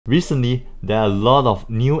Recently, there are a lot of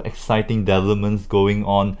new exciting developments going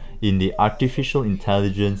on in the artificial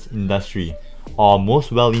intelligence industry, or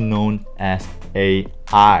most well known as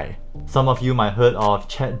AI. Some of you might heard of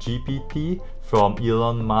ChatGPT from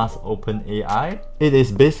Elon Musk's OpenAI. It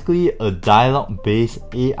is basically a dialogue-based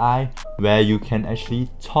AI where you can actually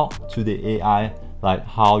talk to the AI like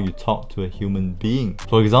how you talk to a human being.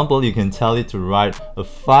 For example, you can tell it to write a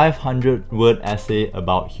 500-word essay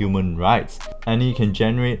about human rights, and you can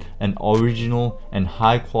generate an original and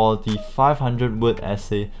high-quality 500-word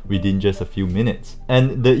essay within just a few minutes.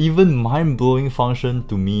 And the even mind-blowing function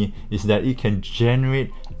to me is that it can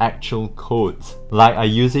generate actual codes. Like I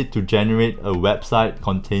use it to generate a website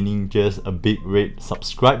containing just a big red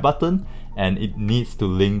subscribe button, and it needs to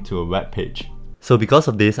link to a web page. So because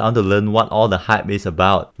of this, I want to learn what all the hype is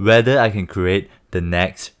about, whether I can create the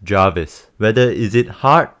next Jarvis. Whether is it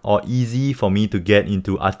hard or easy for me to get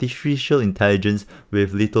into artificial intelligence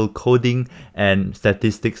with little coding and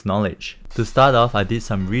statistics knowledge. To start off, I did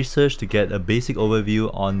some research to get a basic overview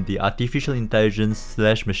on the artificial intelligence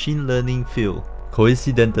 / machine learning field.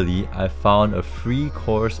 Coincidentally, I found a free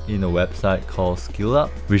course in a website called SkillUp,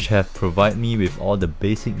 which have provided me with all the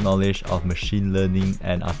basic knowledge of machine learning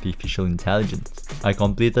and artificial intelligence. I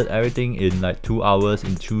completed everything in like 2 hours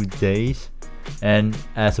in 2 days, and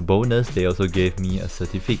as a bonus, they also gave me a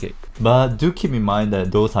certificate. But do keep in mind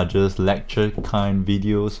that those are just lecture kind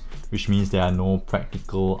videos, which means there are no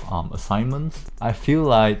practical assignments. I feel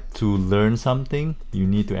like to learn something, you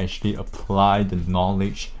need to actually apply the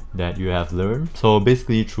knowledge that you have learned. So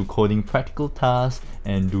basically through coding practical tasks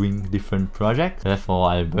and doing different projects. Therefore,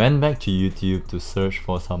 I went back to YouTube to search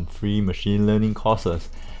for some free machine learning courses.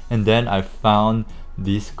 And then I found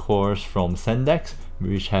this course from Sendex,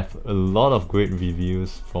 which have a lot of great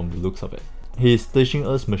reviews from the looks of it. He is teaching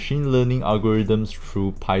us machine learning algorithms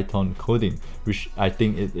through Python coding, which I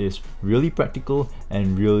think it is really practical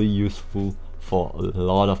and really useful for a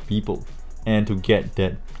lot of people, and to get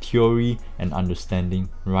that theory and understanding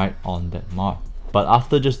right on that mark. But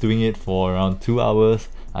after just doing it for around 2 hours,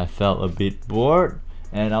 I felt a bit bored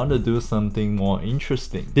and I want to do something more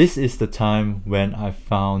interesting. This is the time when I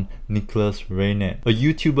found renotte, a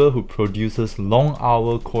YouTuber who produces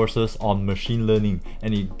long-hour courses on machine learning,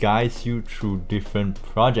 and it guides you through different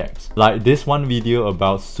projects. Like this one video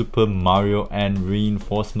about Super Mario and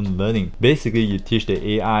reinforcement learning. Basically, you teach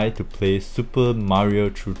the AI to play Super Mario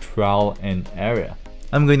through trial and error.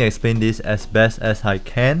 I'm going to explain this as best as I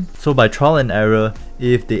can. So by trial and error,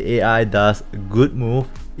 if the AI does a good move,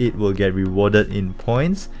 it will get rewarded in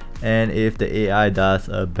points, and if the AI does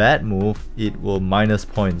a bad move, it will minus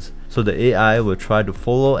points. So the AI will try to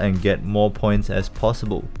follow and get more points as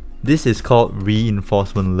possible. This is called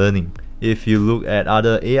reinforcement learning. If you look at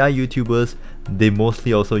other AI YouTubers, they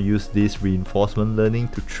mostly also use this reinforcement learning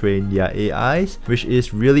to train their AIs, which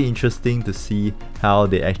is really interesting to see how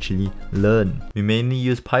they actually learn. We mainly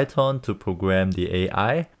use Python to program the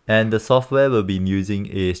AI, and the software we'll be using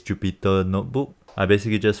is Jupyter Notebook. I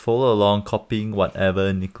basically just follow along copying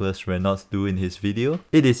whatever renotte do in his video.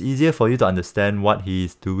 It is easier for you to understand what he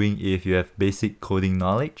is doing if you have basic coding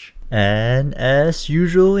knowledge. And as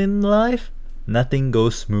usual in life, nothing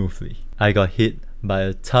goes smoothly. I got hit by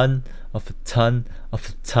a ton of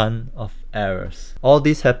errors. All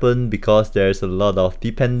this happened because there's a lot of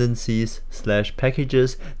dependencies /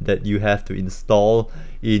 packages that you have to install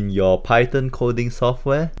in your Python coding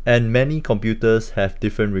software, and many computers have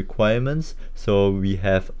different requirements, so we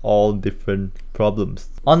have all different problems.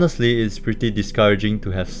 Honestly, it's pretty discouraging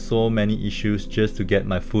to have so many issues just to get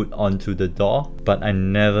my foot onto the door, but I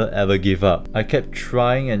never ever give up. I kept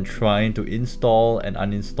trying and trying to install and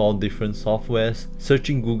uninstall different softwares,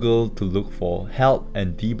 searching Google to look for help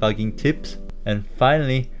and debugging tips, and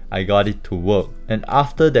finally I got it to work. And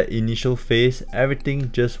after that initial phase,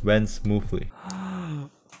 everything just went smoothly.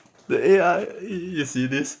 The AI, you see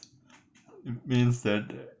this? It means that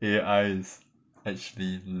the AI is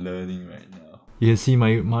actually learning right now. You can see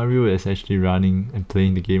my Mario is actually running and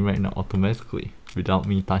playing the game right now automatically without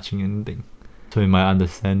me touching anything. So in my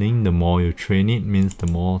understanding, the more you train it means the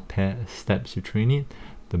more steps you train it,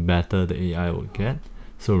 the better the AI will get.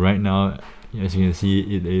 So right now, as you can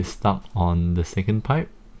see, it is stuck on the second pipe.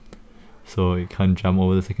 So it can't jump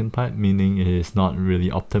over the second pipe, meaning it is not really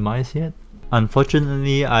optimized yet.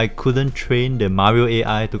 Unfortunately, I couldn't train the Mario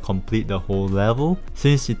AI to complete the whole level,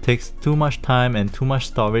 since it takes too much time and too much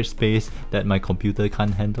storage space that my computer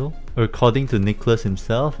can't handle. According to Nicholas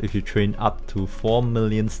himself, if you train up to 4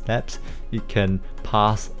 million steps, it can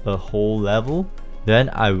pass a whole level. Then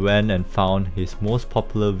I went and found his most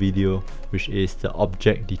popular video, which is the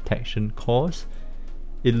object detection course.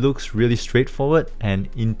 It looks really straightforward and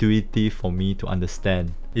intuitive for me to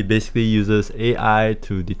understand. It basically uses AI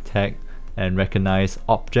to detect and recognize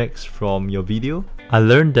objects from your video. I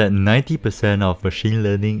learned that 90% of machine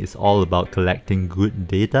learning is all about collecting good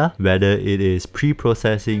data, whether it is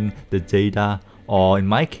pre-processing the data or in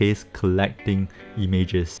my case, collecting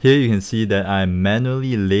images. Here you can see that I'm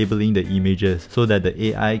manually labeling the images so that the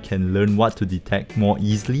AI can learn what to detect more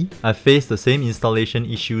easily. I faced the same installation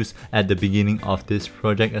issues at the beginning of this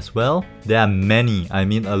project as well. There are many,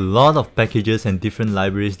 a lot of packages and different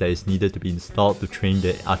libraries that is needed to be installed to train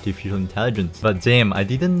the artificial intelligence. But damn, I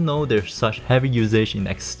didn't know there's such heavy usage in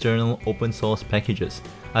external open source packages.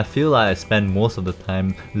 I feel like I spend most of the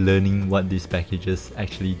time learning what these packages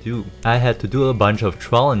actually do. I had to do a bunch of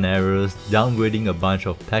trial and errors, downgrading a bunch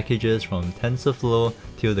of packages from TensorFlow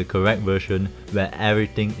till the correct version where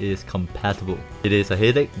everything is compatible. It is a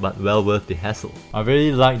headache but well worth the hassle. I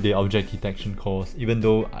really like the object detection course. Even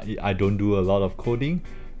though I don't do a lot of coding,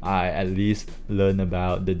 I at least learn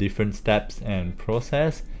about the different steps and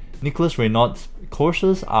process. Nicholas Reynotte's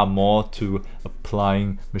courses are more to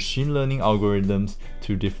applying machine learning algorithms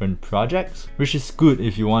to different projects, which is good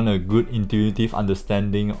if you want a good intuitive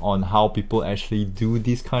understanding on how people actually do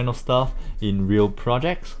this kind of stuff in real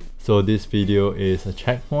projects. So this video is a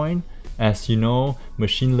checkpoint. As you know,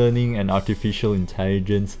 machine learning and artificial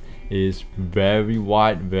intelligence is very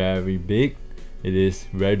wide, very big. It is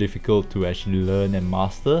very difficult to actually learn and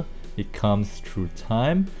master. It comes through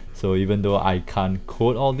time. So even though I can't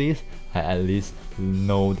code all this, I at least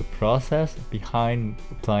know the process behind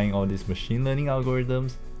applying all these machine learning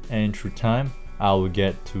algorithms, and through time I will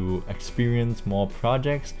get to experience more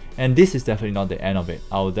projects. And this is definitely not the end of it.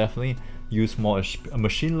 I will definitely use more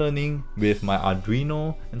machine learning with my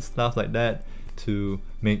Arduino and stuff like that to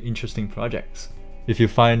make interesting projects. If you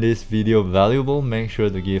find this video valuable, make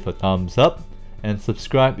sure to give a thumbs up and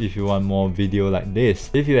subscribe if you want more video like this.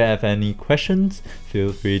 If you have any questions,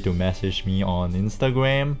 feel free to message me on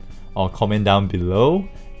Instagram or comment down below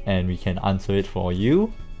and we can answer it for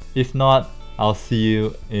you. If not, I'll see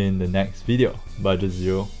you in the next video. Budget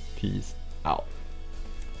Zero, peace out.